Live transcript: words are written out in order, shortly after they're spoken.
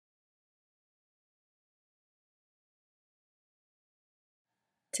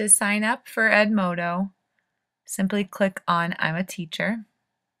To sign up for Edmodo, simply click on I'm a teacher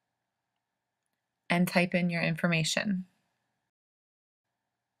and type in your information.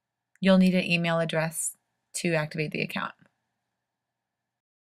 You'll need an email address to activate the account.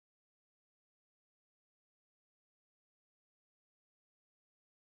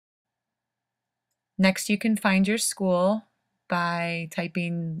 Next, you can find your school by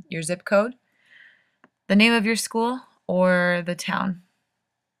typing your zip code, the name of your school, or the town.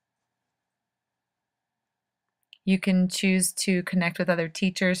 You can choose to connect with other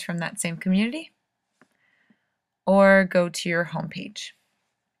teachers from that same community or go to your homepage.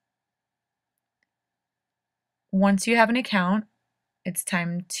 Once you have an account, it's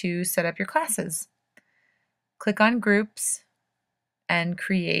time to set up your classes. Click on Groups and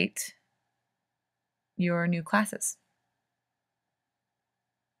create your new classes.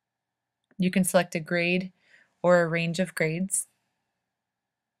 You can select a grade or a range of grades.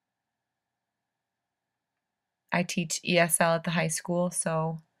 I teach ESL at the high school,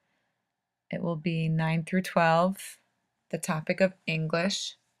 so it will be 9 through 12, the topic of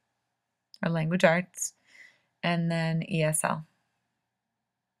English or language arts, and then ESL.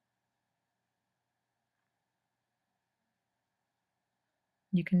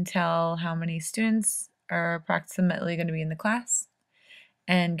 You can tell how many students are approximately going to be in the class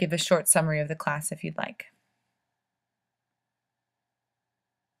and give a short summary of the class if you'd like.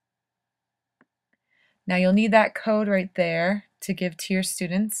 Now you'll need that code right there to give to your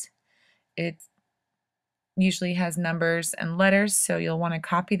students. It usually has numbers and letters, so you'll want to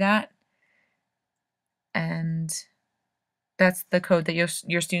copy that. And that's the code that your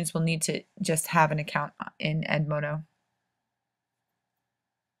students will need to just have an account in Edmodo.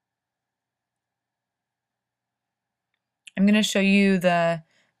 I'm going to show you the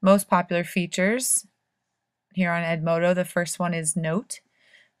most popular features here on Edmodo. The first one is Note.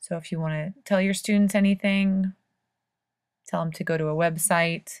 So if you want to tell your students anything, tell them to go to a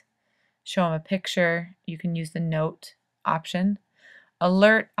website, show them a picture, you can use the Note option.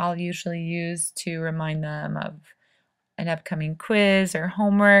 Alert I'll usually use to remind them of an upcoming quiz or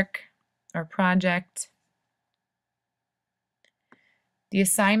homework or project. The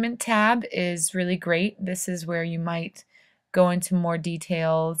Assignment tab is really great. This is where you might go into more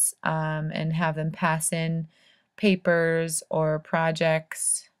details and have them pass in papers or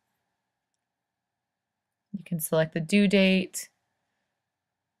projects. You can select the due date.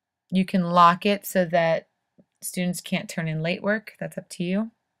 You can lock it so that students can't turn in late work. That's up to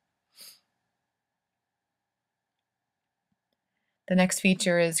you. The next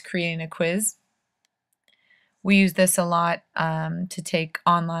feature is creating a quiz. We use this a lot to take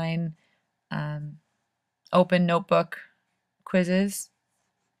online open notebook quizzes.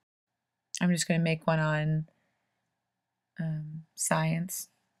 I'm just going to make one on science.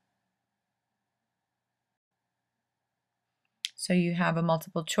 So you have a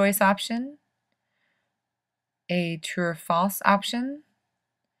multiple choice option, a true or false option,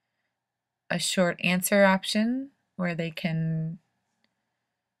 a short answer option where they can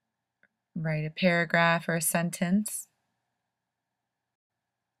write a paragraph or a sentence.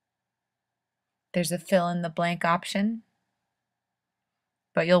 There's a fill in the blank option,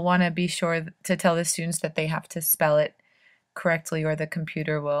 but you'll want to be sure to tell the students that they have to spell it correctly or the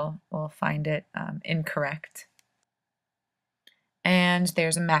computer will find it incorrect. And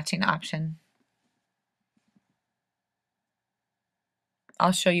there's a matching option.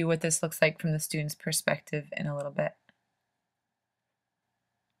 I'll show you what this looks like from the student's perspective in a little bit.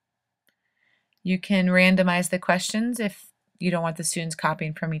 You can randomize the questions if you don't want the students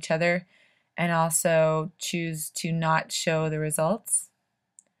copying from each other, and also choose to not show the results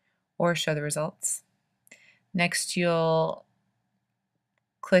or show the results. Next, you'll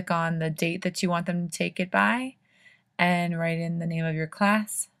click on the date that you want them to take it by and write in the name of your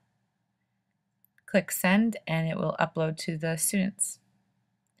class. Click send and it will upload to the students.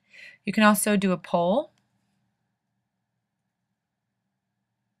 You can also do a poll.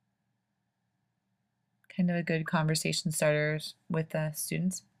 Kind of a good conversation starter with the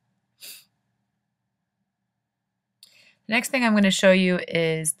students. The next thing I'm going to show you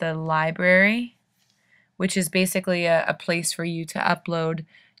is the library, which is basically a place for you to upload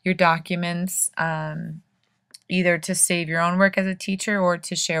your documents, either to save your own work as a teacher or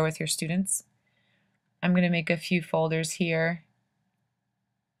to share with your students. I'm going to make a few folders here.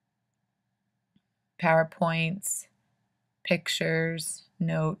 PowerPoints, pictures,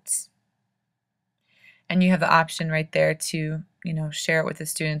 notes. And you have the option right there to, share it with the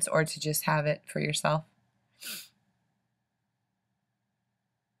students or to just have it for yourself.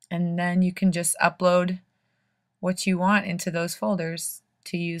 And then you can just upload what you want into those folders.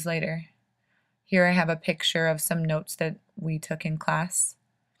 to use later. Here I have a picture of some notes that we took in class.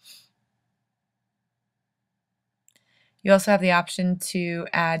 You also have the option to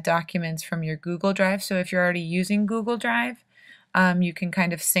add documents from your Google Drive. So if you're already using Google Drive, you can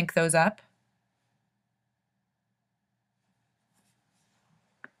kind of sync those up.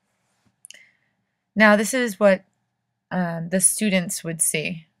 Now this is what the students would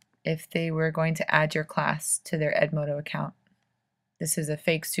see if they were going to add your class to their Edmodo account. This is a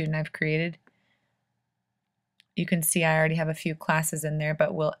fake student I've created. You can see I already have a few classes in there,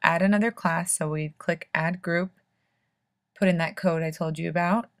 but we'll add another class. So we click Add Group, put in that code I told you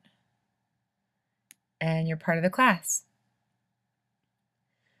about, and you're part of the class.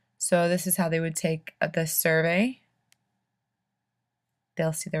 So this is how they would take the survey.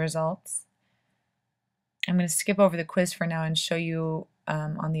 They'll see the results. I'm going to skip over the quiz for now and show you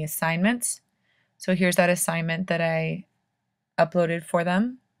on the assignments. So here's that assignment that I uploaded for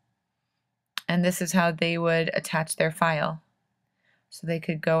them. And this is how they would attach their file. So they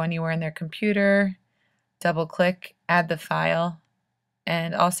could go anywhere in their computer, double click, add the file,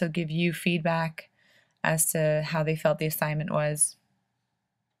 and also give you feedback as to how they felt the assignment was.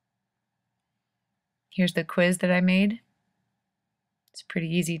 Here's the quiz that I made. It's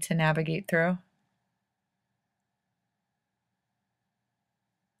pretty easy to navigate through.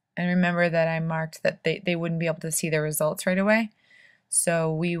 And remember that I marked that they wouldn't be able to see the results right away.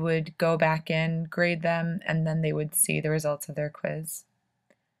 So we would go back in, grade them, and then they would see the results of their quiz.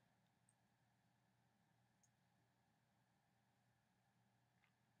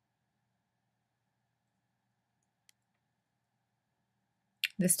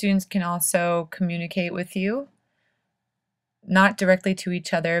 The students can also communicate with you, not directly to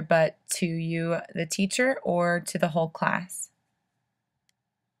each other, but to you, the teacher, or to the whole class.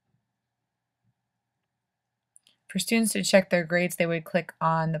 For students to check their grades, they would click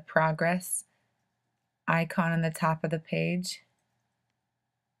on the progress icon on the top of the page.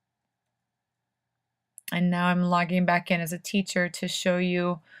 And now I'm logging back in as a teacher to show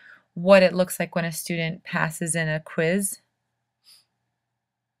you what it looks like when a student passes in a quiz.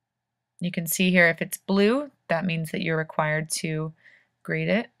 You can see here if it's blue, that means that you're required to grade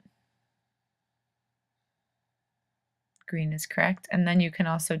it. Green is correct. And then you can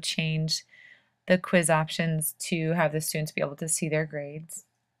also change the quiz options to have the students be able to see their grades.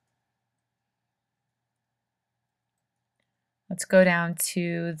 Let's go down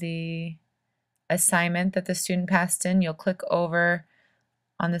to the assignment that the student passed in. You'll click over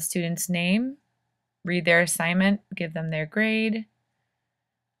on the student's name, read their assignment, give them their grade.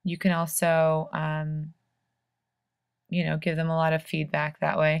 You can also, give them a lot of feedback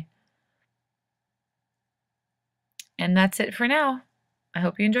that way. And that's it for now. I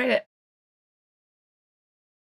hope you enjoyed it.